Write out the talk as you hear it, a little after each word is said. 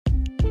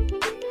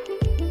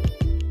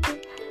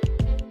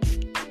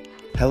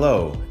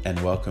Hello, and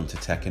welcome to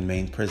Tech and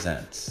Main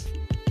Presents.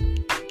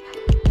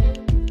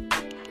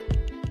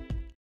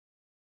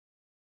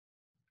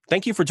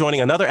 Thank you for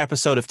joining another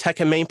episode of Tech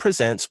and Main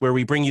Presents, where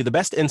we bring you the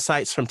best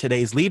insights from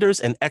today's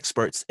leaders and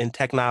experts in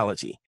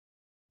technology.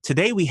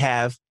 Today we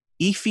have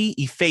Ife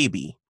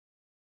Ifebi.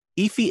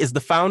 Ife is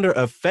the founder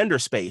of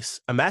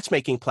VendorSpace, a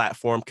matchmaking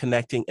platform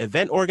connecting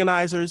event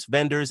organizers,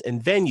 vendors,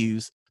 and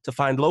venues to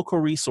find local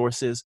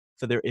resources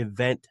for their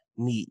event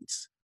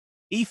needs.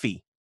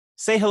 Ife,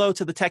 say hello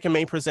to the Tech and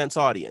Main Presents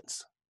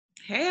audience.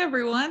 Hey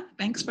everyone,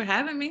 thanks for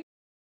having me.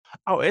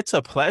 Oh, it's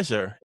a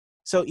pleasure.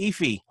 So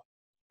Ife,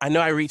 I know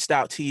I reached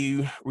out to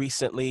you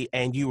recently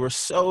and you were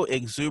so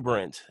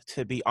exuberant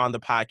to be on the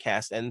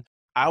podcast. And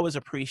I always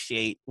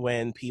appreciate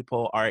when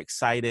people are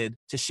excited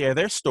to share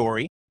their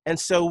story. And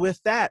so with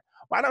that,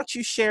 why don't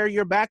you share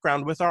your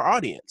background with our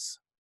audience?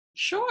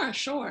 Sure.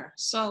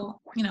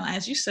 So,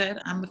 as you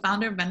said, I'm the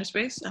founder of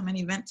VendorSpace. I'm an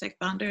event tech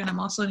founder and I'm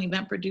also an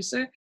event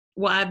producer.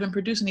 Well, I've been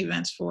producing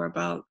events for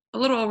about a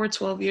little over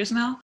 12 years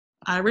now.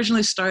 I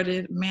originally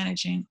started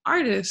managing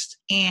artists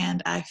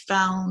and I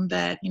found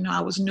that,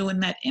 I was new in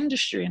that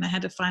industry and I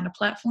had to find a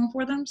platform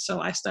for them.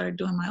 So I started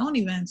doing my own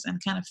events and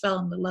kind of fell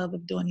in the love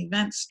of doing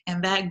events.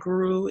 And that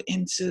grew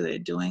into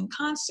doing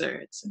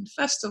concerts and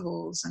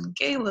festivals and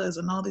galas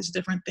and all these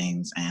different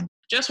things. And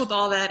just with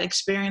all that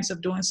experience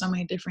of doing so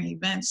many different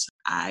events,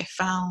 I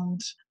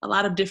found a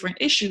lot of different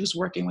issues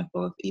working with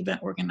both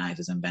event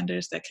organizers and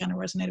vendors that kind of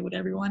resonated with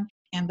everyone.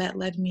 And that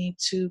led me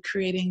to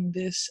creating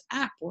this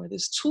app or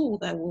this tool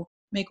that will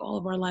make all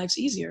of our lives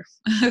easier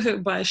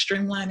by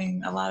streamlining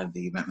a lot of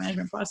the event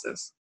management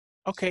process.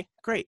 Okay,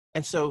 great.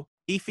 And so,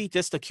 Ife,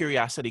 just a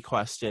curiosity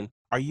question.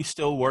 Are you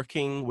still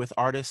working with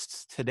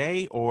artists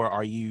today or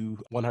are you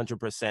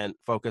 100%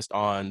 focused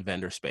on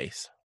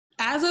VendorSpace?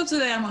 As of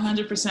today, I'm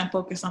 100%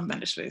 focused on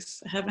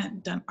VendorSpace. I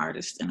haven't done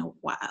artists in a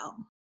while.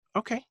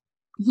 Okay,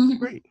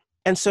 great.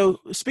 And so,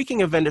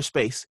 speaking of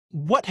VendorSpace,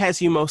 what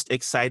has you most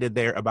excited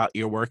there about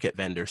your work at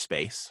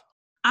VendorSpace?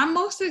 I'm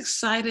most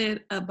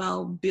excited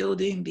about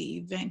building the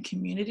event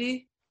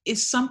community.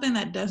 It's something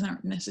that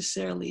doesn't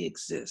necessarily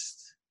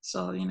exist.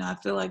 So, I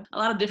feel like a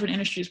lot of different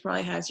industries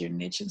probably has your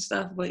niche and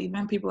stuff, but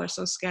event people are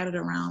so scattered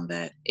around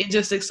that it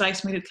just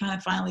excites me to kind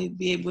of finally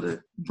be able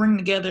to bring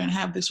together and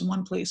have this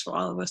one place for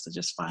all of us to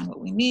just find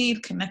what we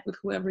need, connect with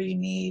whoever you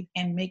need,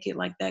 and make it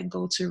like that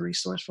go-to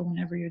resource for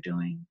whenever you're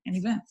doing an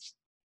event.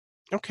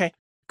 Okay,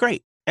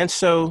 great. And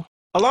so,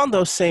 along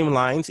those same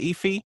lines,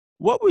 Ife,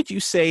 what would you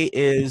say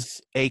is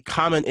a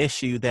common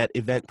issue that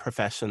event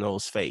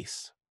professionals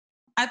face?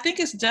 I think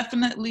it's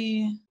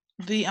definitely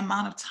the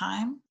amount of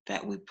time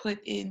that we put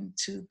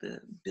into the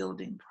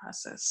building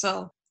process.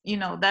 So,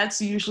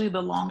 that's usually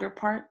the longer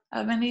part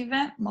of an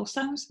event most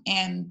times.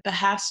 And the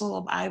hassle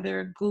of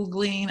either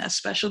Googling a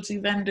specialty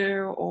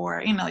vendor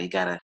or, you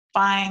got to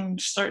find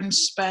certain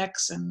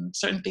specs and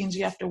certain things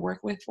you have to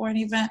work with for an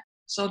event.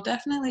 So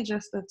definitely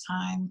just the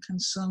time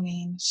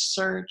consuming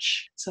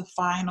search to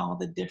find all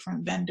the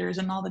different vendors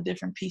and all the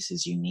different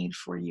pieces you need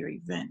for your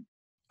event.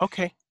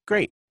 Okay,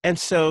 great. And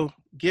so,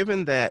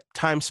 given that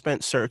time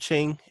spent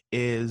searching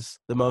is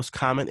the most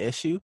common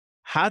issue,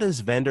 how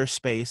does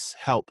VendorSpace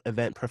help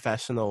event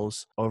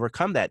professionals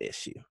overcome that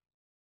issue?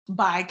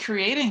 By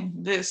creating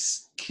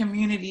this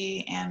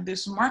community and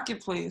this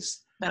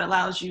marketplace that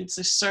allows you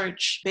to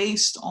search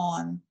based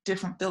on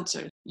different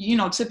filters.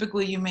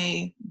 Typically you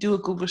may do a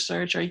Google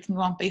search or you can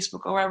go on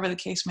Facebook or wherever the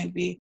case may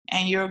be,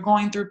 and you're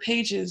going through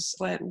pages,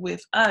 but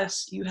with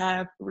us, you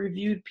have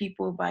reviewed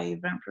people by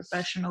event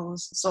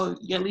professionals. So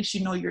at least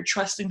you're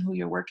trusting who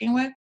you're working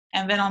with.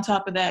 And then on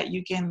top of that,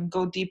 you can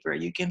go deeper.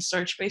 You can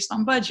search based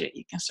on budget.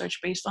 You can search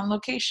based on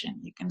location.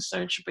 You can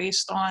search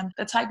based on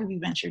the type of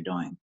event you're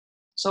doing.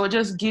 So it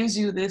just gives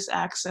you this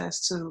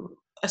access to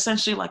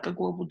essentially like a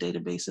global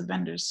database of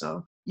vendors.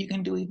 So you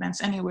can do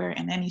events anywhere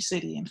in any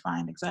city and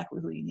find exactly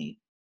who you need.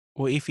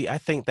 Well, Ife, I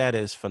think that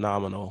is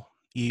phenomenal.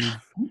 You've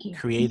Thank you.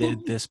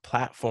 created this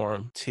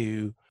platform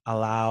to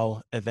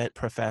allow event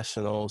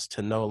professionals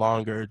to no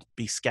longer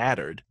be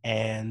scattered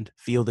and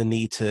feel the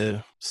need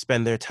to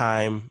spend their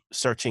time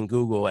searching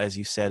Google, as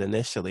you said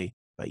initially.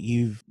 But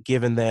you've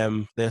given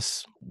them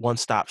this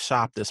one-stop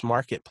shop, this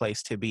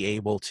marketplace to be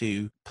able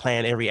to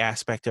plan every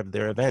aspect of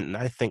their event. And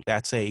I think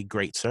that's a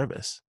great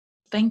service.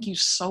 Thank you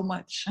so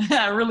much.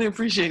 I really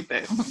appreciate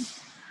that.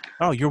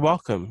 Oh, you're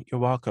welcome.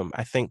 You're welcome.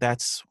 I think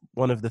that's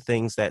one of the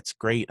things that's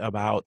great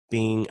about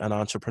being an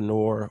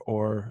entrepreneur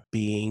or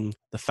being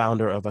the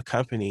founder of a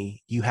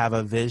company. You have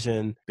a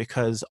vision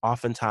because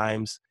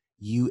oftentimes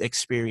you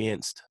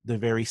experienced the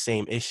very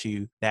same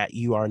issue that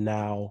you are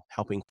now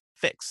helping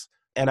fix.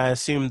 And I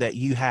assume that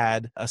you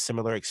had a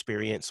similar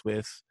experience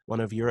with one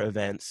of your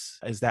events.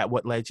 Is that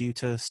what led you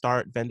to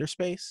start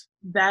VendorSpace?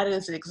 That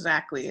is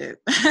exactly it.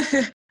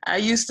 I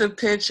used to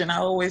pitch and I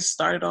always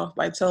started off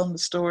by telling the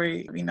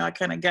story. I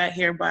kind of got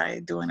here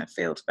by doing a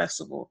failed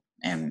festival.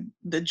 And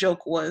the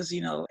joke was,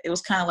 it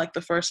was kind of like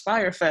the first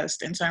Fyre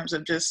Fest in terms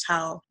of just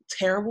how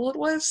terrible it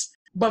was.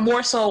 but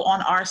more so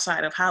on our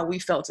side of how we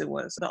felt it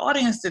was. The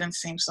audience didn't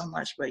seem so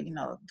much, but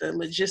the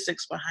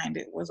logistics behind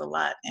it was a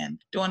lot. And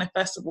doing a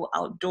festival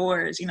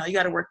outdoors, you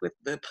got to work with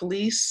the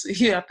police,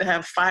 you have to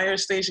have fire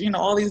station,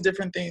 all these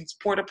different things,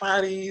 porta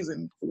potties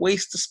and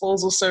waste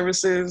disposal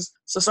services.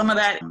 So some of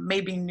that may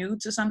be new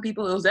to some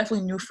people. It was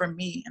definitely new for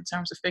me in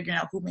terms of figuring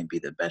out who may be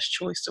the best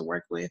choice to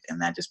work with.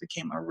 And that just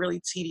became a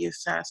really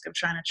tedious task of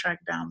trying to track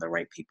down the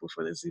right people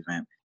for this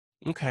event.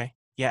 Okay.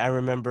 Yeah, I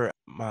remember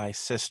my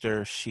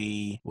sister,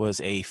 she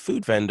was a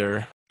food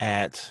vendor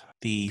at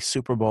the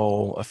Super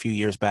Bowl a few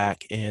years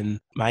back in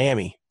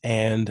Miami.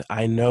 And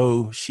I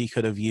know she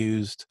could have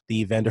used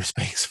the vendor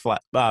space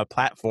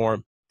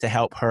platform to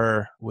help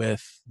her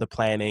with the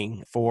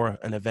planning for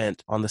an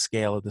event on the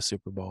scale of the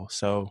Super Bowl.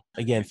 So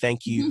again,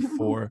 thank you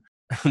for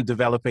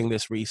developing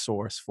this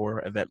resource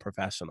for event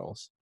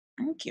professionals.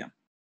 Thank you.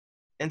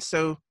 And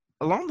so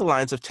along the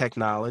lines of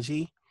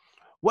technology,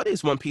 what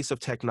is one piece of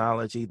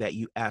technology that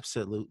you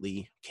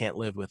absolutely can't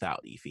live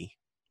without, Ify?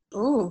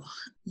 Oh,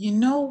 you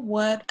know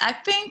what? I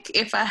think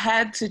if I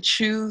had to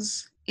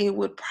choose, it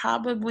would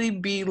probably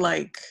be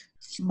like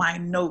my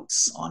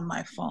notes on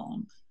my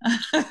phone.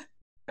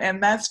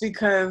 And that's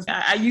because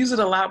I use it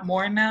a lot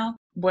more now,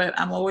 but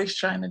I'm always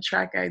trying to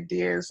track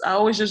ideas. I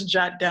always just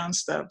jot down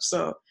stuff.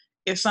 So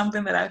it's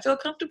something that I feel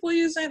comfortable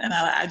using, and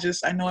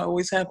I know I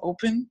always have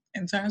open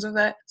in terms of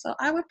that. So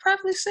I would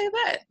probably say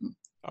that.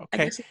 Okay. I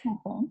guess it's my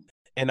phone.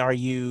 And are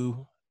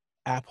you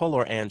Apple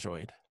or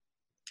Android?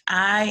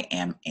 I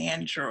am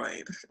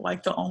Android,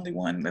 like the only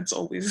one that's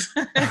always.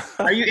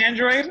 Are you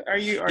Android?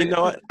 You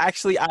know what?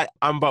 Actually,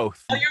 I'm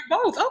both. Oh, you're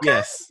both.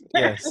 Okay.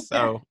 Yes.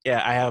 So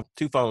yeah, I have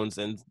two phones,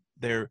 and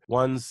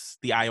one's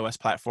the iOS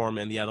platform,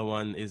 and the other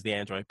one is the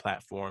Android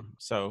platform.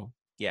 So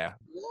yeah,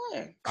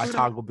 I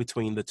toggle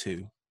between the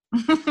two.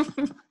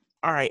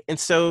 All right. And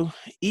so,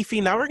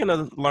 Ify, now we're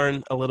going to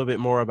learn a little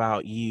bit more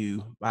about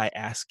you by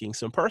asking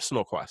some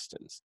personal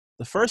questions.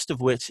 The first of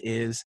which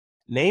is,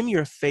 name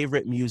your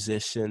favorite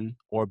musician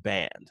or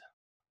band.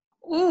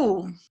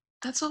 Ooh,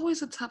 that's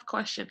always a tough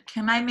question.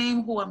 Can I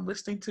name who I'm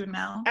listening to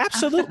now?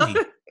 Absolutely.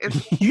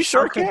 You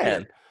sure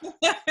can.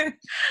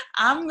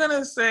 I'm going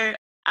to say,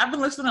 I've been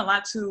listening a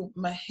lot to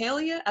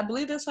Mahalia. I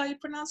believe that's how you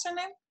pronounce her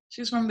name.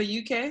 She's from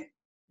the UK.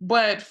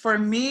 But for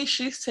me,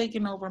 she's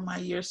taken over my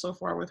year so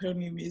far with her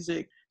new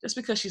music, just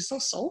because she's so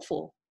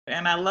soulful.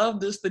 And I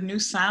love the new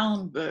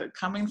sound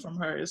coming from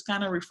her. It's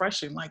kind of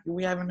refreshing. Like,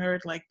 we haven't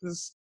heard like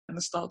this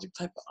nostalgic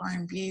type of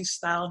R&B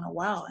style in a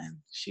while, and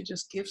she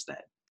just gives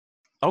that.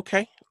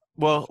 Okay.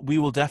 Well, we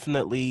will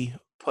definitely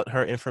put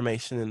her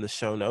information in the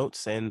show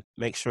notes and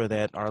make sure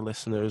that our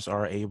listeners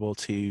are able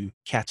to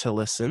catch a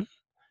listen.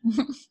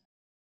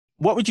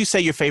 What would you say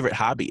your favorite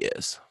hobby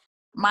is?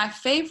 My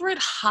favorite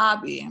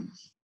hobby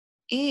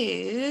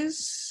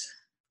is,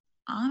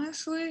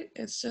 honestly,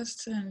 it's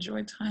just to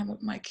enjoy time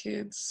with my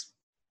kids.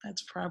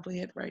 That's probably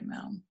it right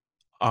now.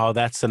 Oh,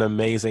 that's an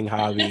amazing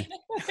hobby.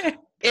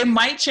 It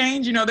might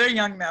change, they're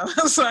young now,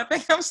 so I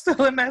think I'm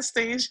still in that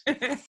stage.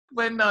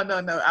 But no.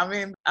 I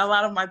mean, a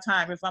lot of my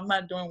time, if I'm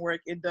not doing work,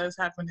 it does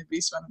happen to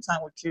be spending time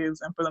with kids.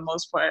 And for the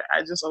most part,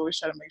 I just always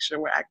try to make sure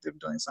we're active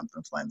doing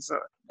something fun. So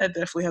that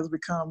definitely has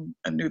become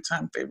a new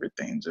time favorite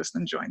thing, just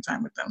enjoying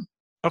time with them.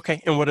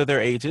 Okay. And what are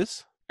their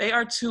ages? They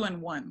are 2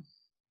 and 1.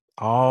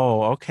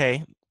 Oh,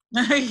 okay.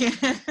 Yeah.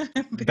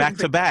 Back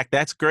to back.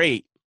 That's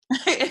great.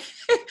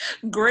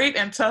 Great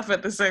and tough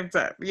at the same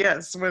time.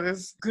 Yes, but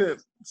it's good.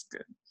 It's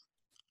good.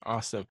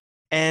 Awesome.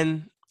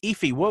 And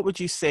Ify, what would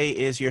you say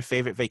is your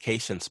favorite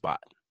vacation spot?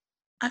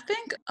 I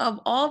think of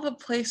all the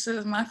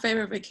places, my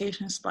favorite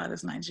vacation spot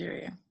is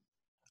Nigeria.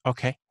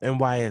 Okay. And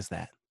why is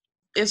that?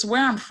 It's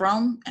where I'm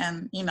from,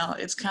 and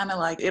it's kind of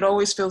like, it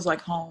always feels like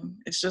home.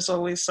 It's just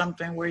always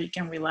something where you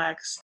can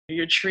relax.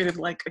 You're treated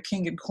like a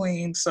king and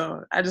queen.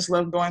 So I just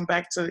love going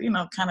back to,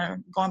 kind of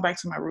going back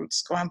to my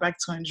roots, going back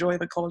to enjoy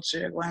the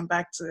culture, going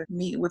back to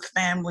meet with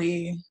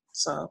family.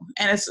 So,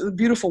 and it's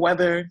beautiful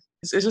weather.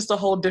 It's just a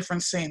whole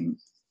different scene.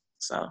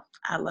 So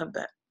I love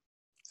that.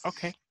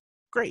 Okay,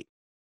 great.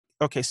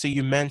 Okay, so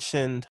you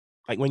mentioned,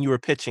 like, when you were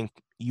pitching,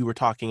 you were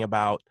talking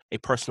about a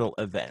personal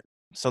event.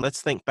 So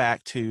let's think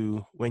back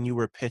to when you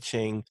were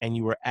pitching and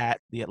you were at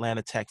the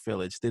Atlanta Tech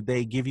Village. Did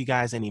they give you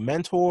guys any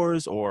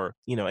mentors or,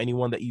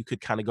 anyone that you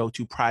could kind of go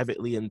to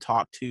privately and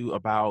talk to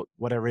about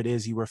whatever it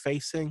is you were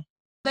facing?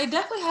 They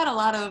definitely had a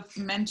lot of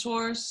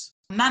mentors,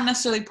 not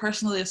necessarily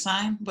personally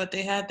assigned, but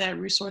they had that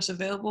resource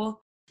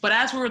available. But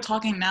as we were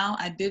talking now,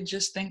 I did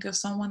just think of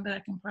someone that I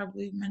can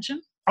probably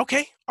mention.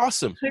 Okay,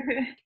 awesome.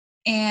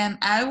 And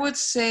I would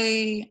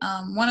say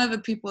one of the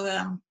people that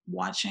I'm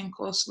watching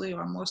closely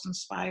or most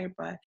inspired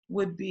by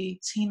would be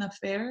Tina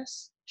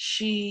Ferris.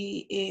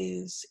 She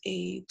is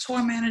a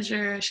tour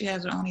manager. She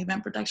has her own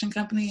event production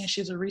company, and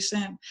she's a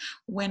recent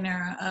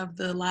winner of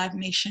the Live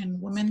Nation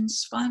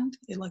Women's Fund.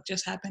 It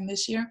just happened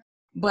this year.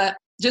 But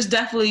just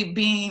definitely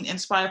being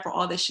inspired for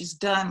all that she's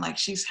done. Like,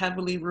 she's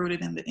heavily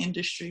rooted in the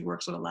industry,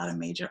 works with a lot of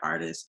major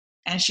artists,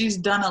 and she's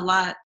done a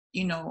lot,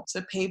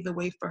 to pave the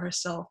way for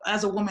herself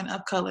as a woman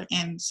of color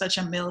in such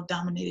a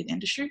male-dominated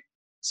industry.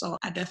 So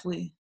I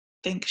definitely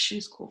think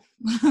she's cool.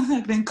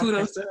 I think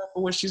kudos to her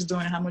for what she's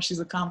doing and how much she's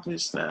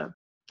accomplished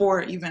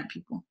for event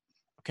people.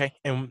 Okay.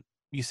 And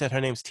you said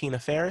her name's Tina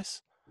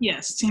Ferris?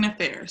 Yes, Tina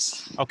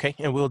Ferris. Okay.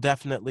 And we'll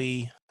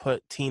definitely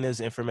put Tina's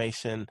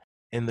information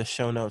in the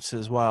show notes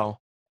as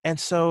well. And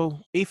so,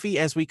 Ife,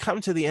 as we come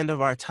to the end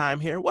of our time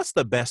here, what's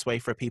the best way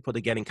for people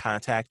to get in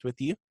contact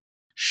with you?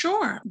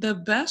 Sure. The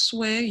best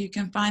way, you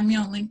can find me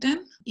on LinkedIn,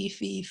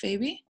 Ife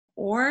Fabi,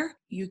 or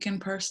you can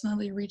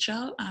personally reach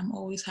out. I'm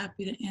always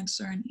happy to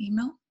answer an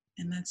email,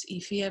 and that's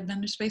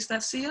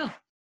ife@vendorspace.co.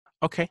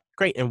 Okay,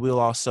 great. And we'll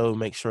also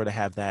make sure to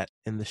have that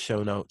in the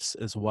show notes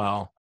as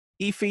well.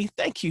 Ife,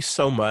 thank you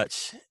so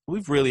much.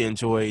 We've really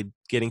enjoyed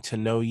getting to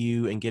know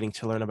you and getting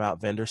to learn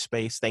about Vendor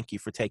Space. Thank you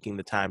for taking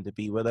the time to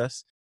be with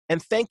us.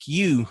 And thank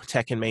you,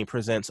 Tech in Maine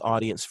Presents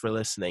audience, for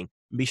listening.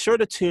 Be sure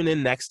to tune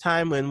in next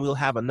time when we'll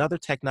have another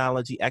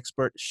technology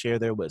expert share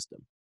their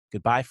wisdom.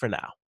 Goodbye for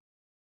now.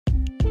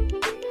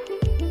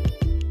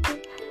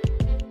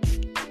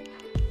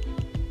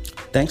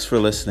 Thanks for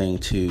listening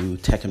to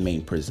Tech in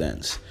Maine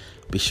Presents.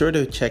 Be sure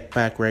to check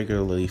back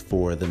regularly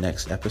for the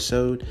next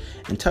episode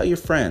and tell your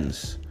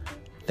friends.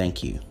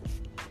 Thank you.